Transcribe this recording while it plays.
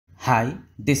Hi,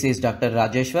 this is Dr.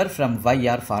 Rajeshwar from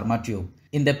YR Pharma Tube.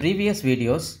 In the previous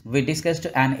videos, we discussed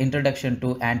an introduction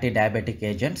to anti-diabetic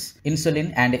agents,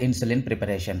 insulin and insulin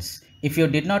preparations. If you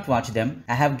did not watch them,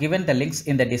 I have given the links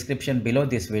in the description below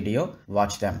this video.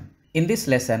 Watch them. In this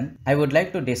lesson, I would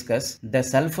like to discuss the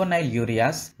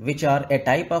sulfonylureas, which are a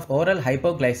type of oral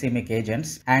hypoglycemic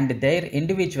agents, and their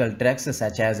individual drugs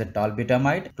such as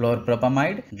Tolbutamide,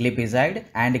 Chlorpropamide, Glipizide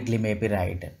and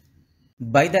Glimepiride.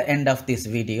 By the end of this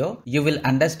video, you will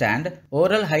understand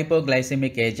oral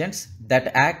hypoglycemic agents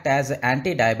that act as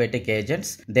anti-diabetic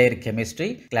agents, their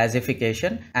chemistry,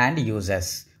 classification and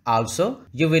uses. Also,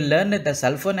 you will learn the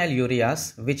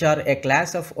sulfonylureas, which are a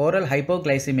class of oral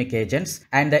hypoglycemic agents,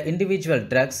 and the individual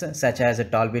drugs such as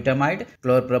Tolbutamide,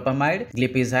 Chlorpropamide,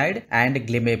 Glipizide and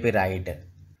Glimepiride.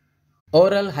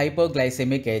 Oral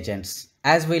hypoglycemic agents.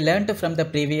 As we learnt from the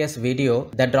previous video,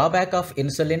 the drawback of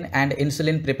insulin and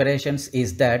insulin preparations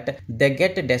is that they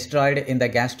get destroyed in the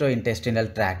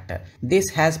gastrointestinal tract.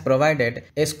 This has provided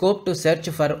a scope to search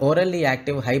for orally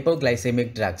active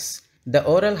hypoglycemic drugs. The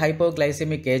oral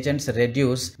hypoglycemic agents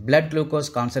reduce blood glucose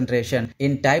concentration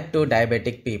in type 2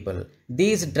 diabetic people.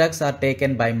 These drugs are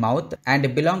taken by mouth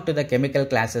and belong to the chemical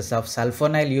classes of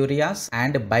sulfonylureas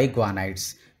and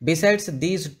biguanides. Besides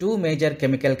these two major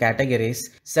chemical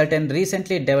categories, certain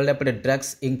recently developed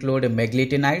drugs include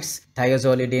meglitinides,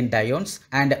 thiazolidine diones,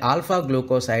 and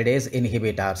alpha-glucosidase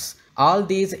inhibitors. All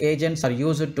these agents are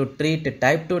used to treat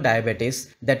type 2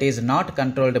 diabetes that is not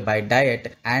controlled by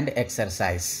diet and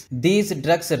exercise. These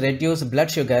drugs reduce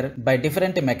blood sugar by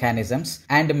different mechanisms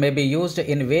and may be used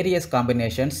in various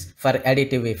combinations for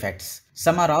additive effects.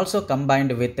 Some are also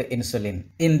combined with insulin.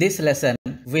 In this lesson,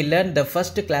 we learn the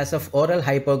first class of oral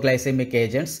hypoglycemic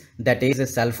agents, that is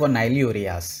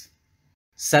sulfonylureas.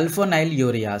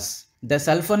 Sulfonylureas. The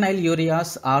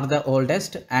sulfonylureas are the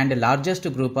oldest and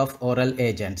largest group of oral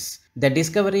agents. The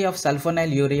discovery of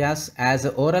sulfonylureas as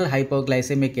oral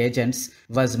hypoglycemic agents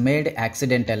was made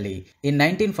accidentally. In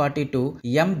 1942,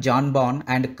 M. John Bon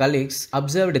and colleagues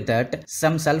observed that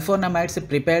some sulfonamides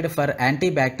prepared for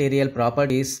antibacterial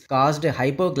properties caused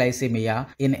hypoglycemia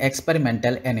in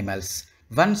experimental animals.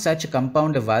 One such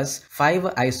compound was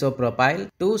 5-isopropyl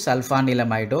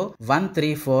 2-sulfonylamide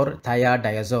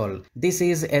 1,3,4-thiadiazole. This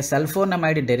is a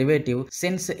sulfonamide derivative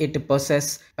since it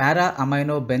possesses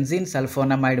para-aminobenzene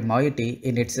sulfonamide moiety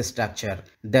in its structure.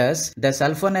 Thus, the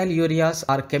sulfonylureas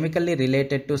are chemically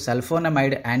related to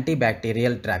sulfonamide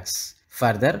antibacterial drugs.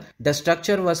 Further, the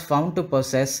structure was found to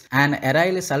possess an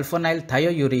aryl sulfonyl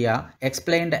thiourea,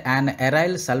 explained an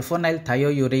aryl sulfonyl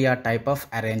thiourea type of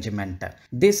arrangement.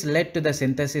 This led to the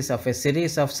synthesis of a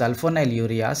series of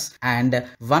sulfonylureas, and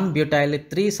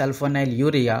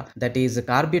 1-butyl-3-sulfonylurea, that is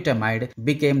Chlorpropamide,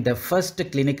 became the first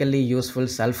clinically useful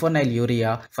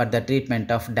sulfonylurea for the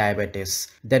treatment of diabetes.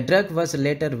 The drug was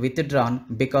later withdrawn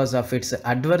because of its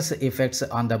adverse effects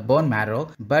on the bone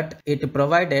marrow, but it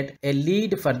provided a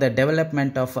lead for the development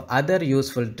of other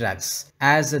useful drugs.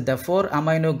 As the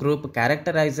 4-amino group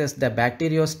characterizes the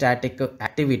bacteriostatic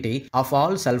activity of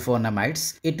all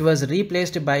sulfonamides, it was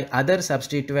replaced by other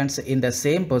substituents in the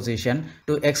same position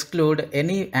to exclude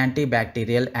any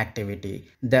antibacterial activity.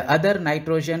 The other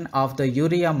nitrogen of the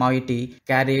urea moiety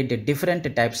carried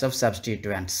different types of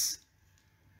substituents.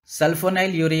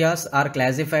 Sulfonylureas are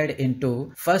classified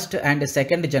into first and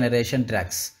second generation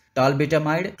drugs.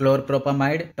 Tolbutamide,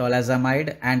 Chlorpropamide,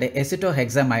 Tolazamide and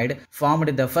acetohexamide formed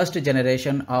the first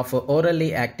generation of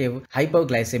orally active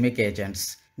hypoglycemic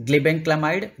agents.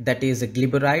 Glibenclamide, that is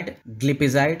Glimepiride,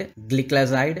 Glipizide,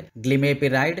 Gliclazide,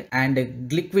 Glimepiride and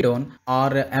Gliquidone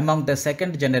are among the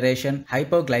second generation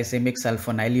hypoglycemic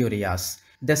sulfonylureas.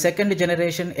 The second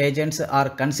generation agents are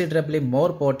considerably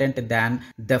more potent than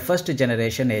the first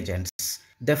generation agents.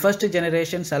 The first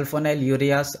generation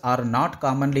sulfonylureas are not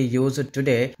commonly used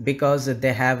today because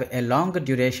they have a long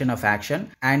duration of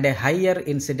action and a higher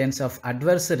incidence of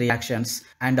adverse reactions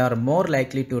and are more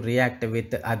likely to react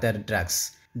with other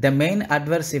drugs. The main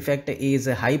adverse effect is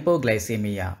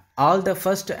hypoglycemia. All the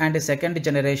first and second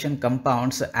generation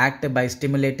compounds act by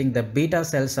stimulating the beta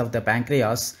cells of the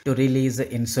pancreas to release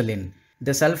insulin.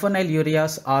 The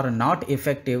sulfonylureas are not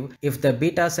effective if the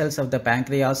beta cells of the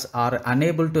pancreas are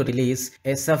unable to release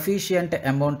a sufficient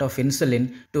amount of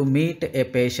insulin to meet a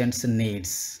patient's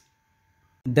needs.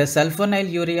 The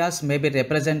sulfonylureas may be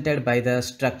represented by the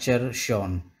structure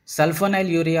shown.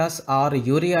 Sulfonylureas are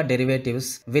urea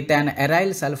derivatives with an aryl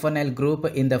sulfonyl group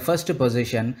in the first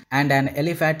position and an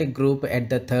aliphatic group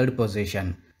at the third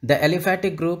position. The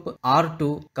aliphatic group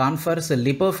R2 confers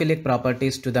lipophilic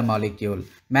properties to the molecule.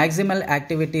 Maximal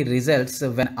activity results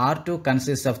when R2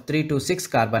 consists of 3 to 6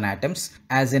 carbon atoms,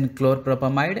 as in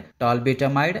chlorpropamide,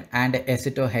 tolbutamide, and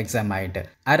acetohexamide.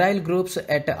 Aryl groups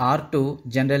at R2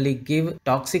 generally give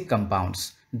toxic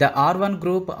compounds. The R1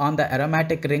 group on the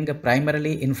aromatic ring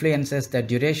primarily influences the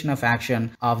duration of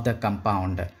action of the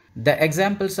compound. The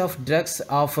examples of drugs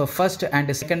of first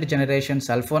and second generation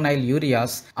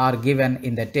sulfonylureas are given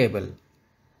in the table.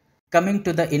 Coming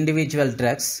to the individual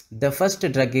drugs, the first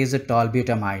drug is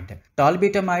tolbutamide.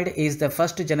 Tolbutamide is the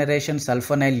first generation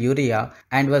sulfonylurea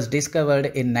and was discovered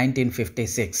in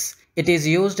 1956. It is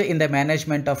used in the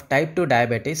management of type 2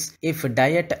 diabetes if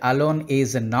diet alone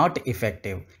is not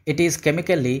effective. It is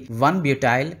chemically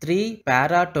 1-butyl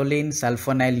 3-para-toluene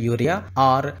sulfonylurea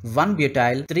or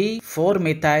 1-butyl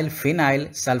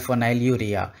 3,4-methyl-phenyl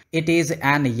sulfonylurea. It is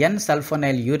an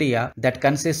N-sulfonylurea that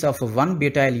consists of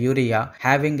 1-butyl urea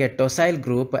having a tosyl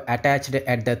group attached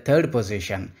at the third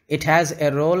position. It has a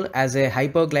role as a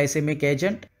hypoglycemic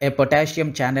agent, a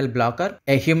potassium channel blocker,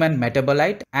 a human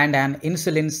metabolite, and an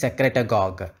insulin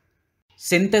secretagogue.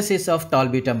 Synthesis of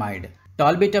tolbutamide.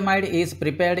 Tolbutamide is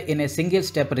prepared in a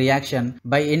single-step reaction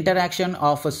by interaction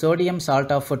of sodium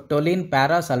salt of toluene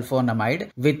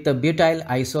parasulfonamide with butyl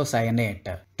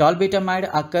isocyanate. Tolbutamide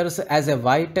occurs as a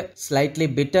white, slightly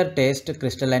bitter taste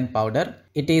crystalline powder.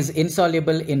 It is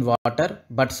insoluble in water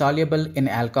but soluble in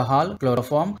alcohol,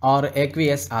 chloroform, or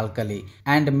aqueous alkali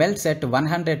and melts at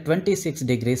 126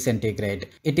 degrees centigrade.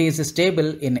 It is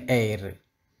stable in air.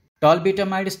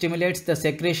 Tolbutamide stimulates the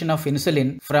secretion of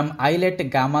insulin from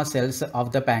islet gamma cells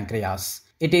of the pancreas.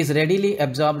 It is readily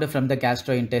absorbed from the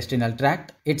gastrointestinal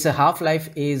tract. Its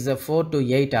half-life is 4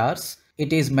 to 8 hours.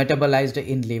 It is metabolized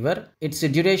in liver. Its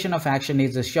duration of action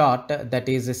is short, that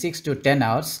is 6 to 10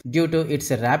 hours, due to its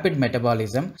rapid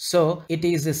metabolism, so it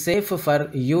is safe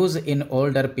for use in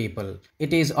older people.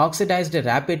 It is oxidized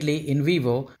rapidly in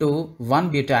vivo to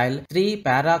 1-butyl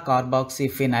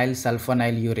 3-para-carboxyphenyl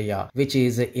sulfonylurea, which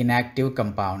is inactive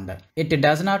compound. It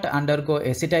does not undergo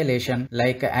acetylation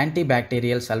like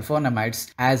antibacterial sulfonamides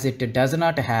as it does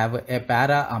not have a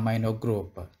para-amino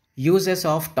group. Uses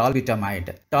of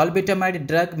tolbutamide. Tolbutamide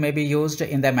drug may be used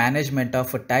in the management of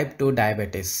type 2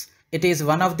 diabetes. It is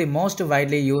one of the most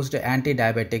widely used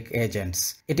anti-diabetic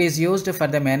agents. It is used for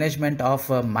the management of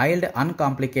mild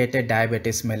uncomplicated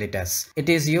diabetes mellitus. It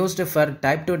is used for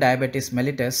type 2 diabetes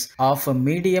mellitus of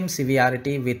medium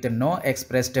severity with no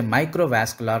expressed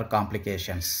microvascular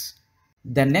complications.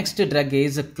 The next drug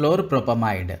is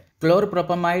chlorpropamide.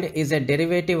 Chlorpropamide is a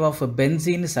derivative of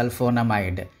benzene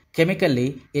sulfonamide.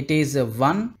 Chemically, it is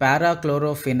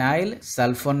 1-para-chlorophenyl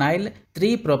sulfonyl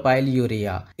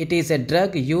 3-propylurea. It is a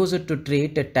drug used to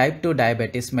treat type 2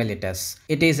 diabetes mellitus.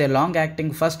 It is a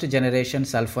long-acting first-generation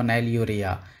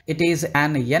sulfonylurea. It is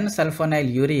an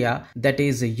N-sulfonylurea, that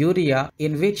is urea,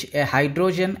 in which a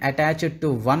hydrogen attached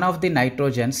to one of the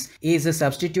nitrogens is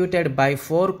substituted by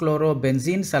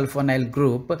 4-chlorobenzene sulfonyl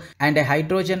group and a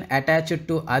hydrogen attached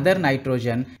to other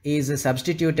nitrogen is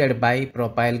substituted by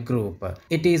propyl group.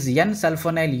 It is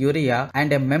N-sulfonylurea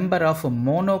and a member of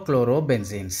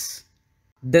monochlorobenzenes.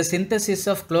 The synthesis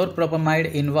of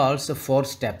chlorpropamide involves 4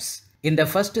 steps. In the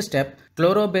first step,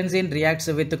 chlorobenzene reacts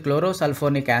with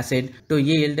chlorosulfonic acid to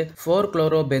yield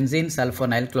 4-chlorobenzene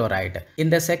sulfonyl chloride. In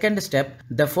the second step,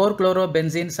 the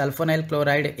 4-chlorobenzene sulfonyl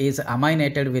chloride is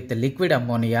aminated with liquid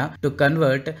ammonia to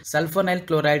convert sulfonyl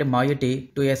chloride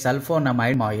moiety to a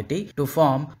sulfonamide moiety to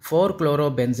form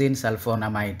 4-chlorobenzene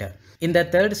sulfonamide. In the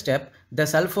third step, the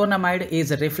sulfonamide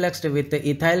is refluxed with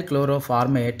ethyl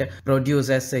chloroformate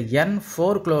produces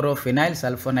N4-chlorophenyl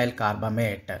sulfonyl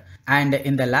carbamate. And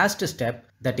in the last step,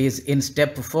 that is in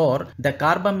step 4, the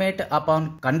carbamate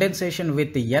upon condensation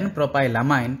with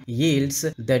N-propylamine yields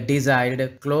the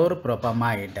desired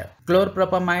chlorpropamide.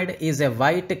 Chlorpropamide is a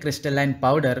white crystalline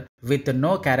powder with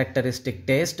no characteristic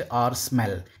taste or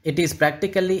smell. It is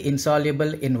practically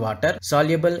insoluble in water,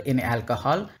 soluble in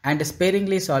alcohol, and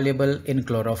sparingly soluble in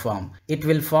chloroform. It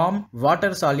will form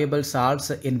water-soluble salts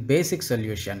in basic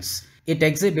solutions. It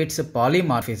exhibits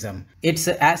polymorphism. Its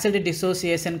acid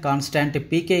dissociation constant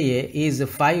pKa is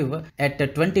 5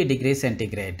 at 20 degrees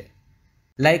centigrade.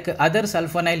 Like other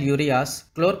sulfonylureas,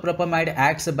 chlorpropamide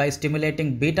acts by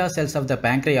stimulating beta cells of the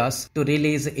pancreas to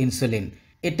release insulin.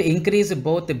 It increases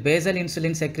both basal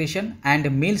insulin secretion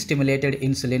and meal-stimulated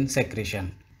insulin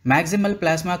secretion. Maximal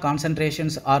plasma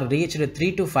concentrations are reached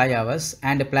 3 to 5 hours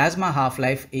and plasma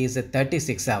half-life is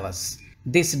 36 hours.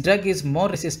 This drug is more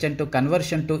resistant to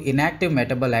conversion to inactive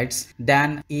metabolites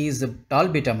than is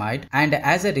tolbutamide and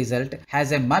as a result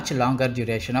has a much longer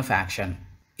duration of action.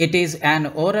 It is an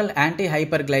oral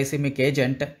anti-hyperglycemic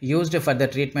agent used for the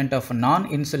treatment of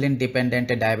non-insulin dependent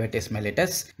diabetes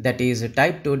mellitus, that is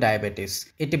type 2 diabetes.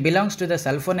 It belongs to the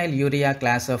sulfonylurea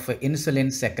class of insulin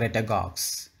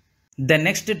secretagogues. The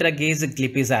next drug is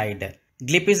Glipizide.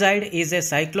 Glipizide is a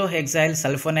cyclohexyl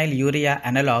sulfonylurea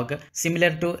analog similar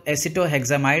to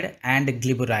acetohexamide and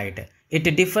Glimepiride. It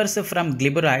differs from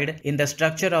Glimepiride in the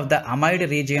structure of the amide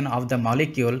region of the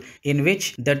molecule, in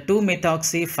which the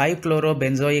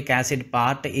 2-methoxy-5-chlorobenzoic acid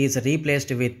part is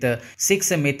replaced with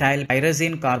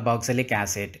 6-methylpyrazine carboxylic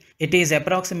acid. It is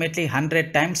approximately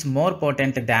 100 times more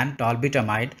potent than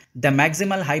Tolbutamide. The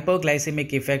maximal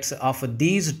hypoglycemic effects of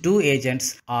these two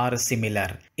agents are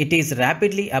similar. It is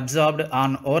rapidly absorbed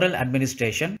on oral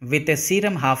administration with a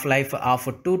serum half-life of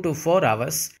 2 to 4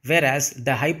 hours, whereas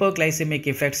the hypoglycemic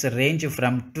effects range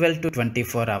from 12 to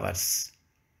 24 hours.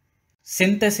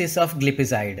 Synthesis of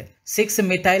Glipizide.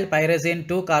 6-methylpyrazine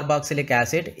 2-carboxylic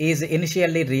acid is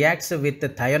initially reacts with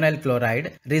thionyl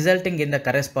chloride, resulting in the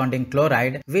corresponding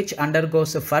chloride, which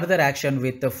undergoes further action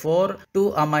with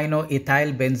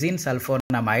 4,2-amino-ethyl benzene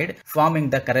sulfonamide,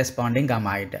 forming the corresponding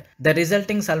amide. The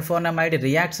resulting sulfonamide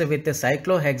reacts with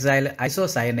cyclohexyl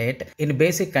isocyanate in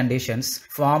basic conditions,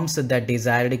 forms the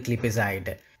desired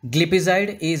Glipizide.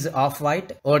 Glipizide is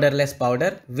off-white, odorless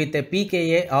powder with a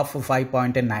pKa of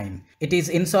 5.9. It is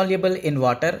insoluble in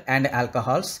water and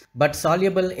alcohols, but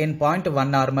soluble in 0.1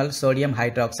 normal sodium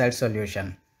hydroxide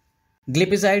solution.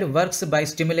 Glipizide works by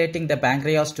stimulating the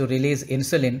pancreas to release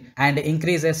insulin and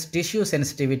increases tissue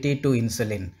sensitivity to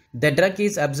insulin. The drug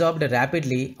is absorbed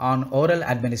rapidly on oral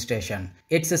administration.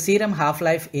 Its serum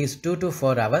half-life is 2 to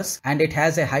 4 hours and it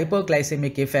has a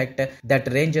hypoglycemic effect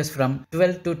that ranges from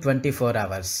 12 to 24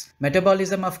 hours.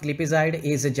 Metabolism of Glipizide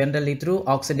is generally through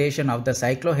oxidation of the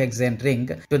cyclohexane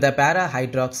ring to the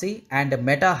para-hydroxy and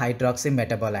meta-hydroxy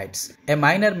metabolites. A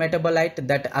minor metabolite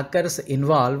that occurs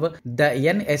involve the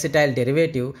N-acetyl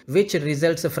derivative, which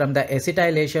results from the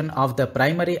acetylation of the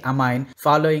primary amine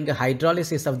following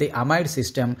hydrolysis of the amide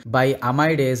system by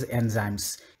amidase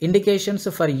enzymes. Indications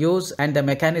for use and the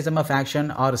mechanism of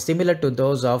action are similar to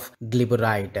those of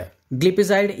Glimepiride.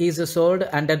 Glipizide is sold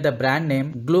under the brand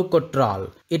name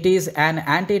Glucotrol. It is an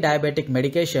anti-diabetic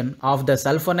medication of the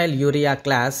sulfonylurea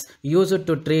class used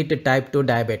to treat type 2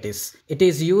 diabetes. It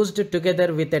is used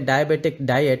together with a diabetic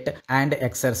diet and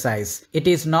exercise. It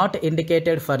is not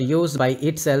indicated for use by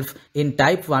itself in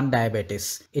type 1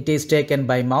 diabetes. It is taken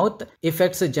by mouth.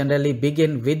 Effects generally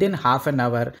begin within half an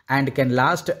hour and can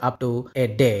last up to a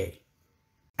day.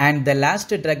 And the last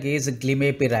drug is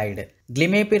Glimepiride.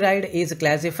 Glimepiride is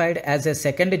classified as a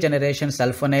second-generation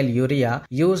sulfonylurea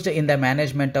used in the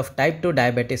management of type 2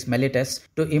 diabetes mellitus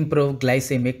to improve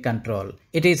glycemic control.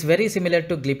 It is very similar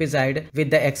to Glipizide with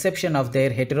the exception of their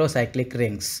heterocyclic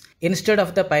rings. Instead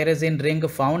of the pyrazine ring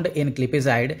found in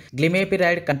Glipizide,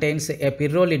 Glimepiride contains a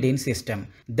pyrrolidine system.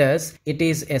 Thus, it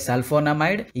is a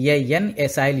sulfonamide, a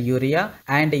N-acylurea,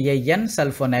 and a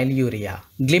N-sulfonylurea.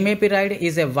 Glimepiride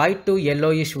is a white to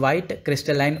yellowish white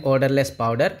crystalline odorless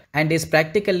powder and is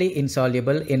practically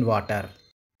insoluble in water.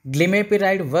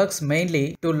 Glimepiride works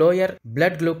mainly to lower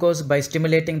blood glucose by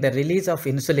stimulating the release of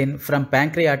insulin from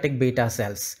pancreatic beta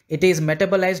cells. It is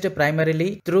metabolized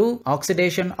primarily through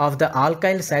oxidation of the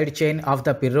alkyl side chain of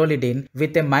the pyrrolidine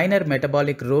with a minor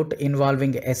metabolic route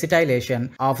involving acetylation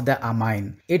of the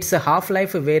amine. Its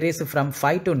half-life varies from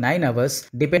 5 to 9 hours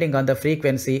depending on the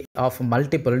frequency of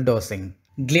multiple dosing.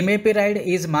 Glimepiride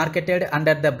is marketed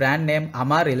under the brand name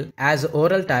Amaryl as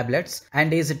oral tablets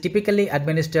and is typically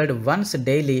administered once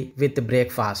daily with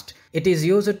breakfast. It is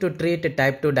used to treat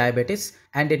type 2 diabetes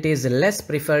and it is less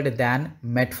preferred than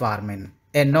metformin.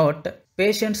 A note: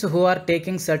 patients who are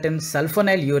taking certain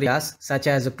sulfonylureas such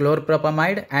as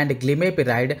Chlorpropamide and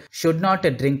Glimepiride should not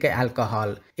drink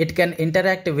alcohol. It can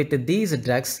interact with these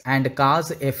drugs and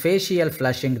cause a facial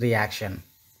flushing reaction.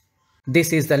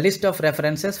 This is the list of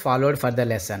references followed for the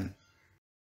lesson.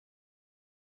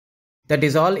 That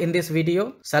is all in this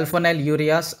video,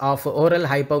 sulfonylureas of oral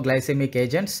hypoglycemic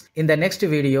agents. In the next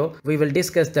video, we will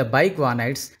discuss the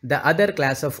biguanides, the other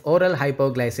class of oral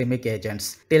hypoglycemic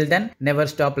agents. Till then, never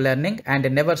stop learning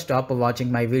and never stop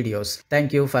watching my videos.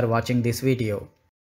 Thank you for watching this video.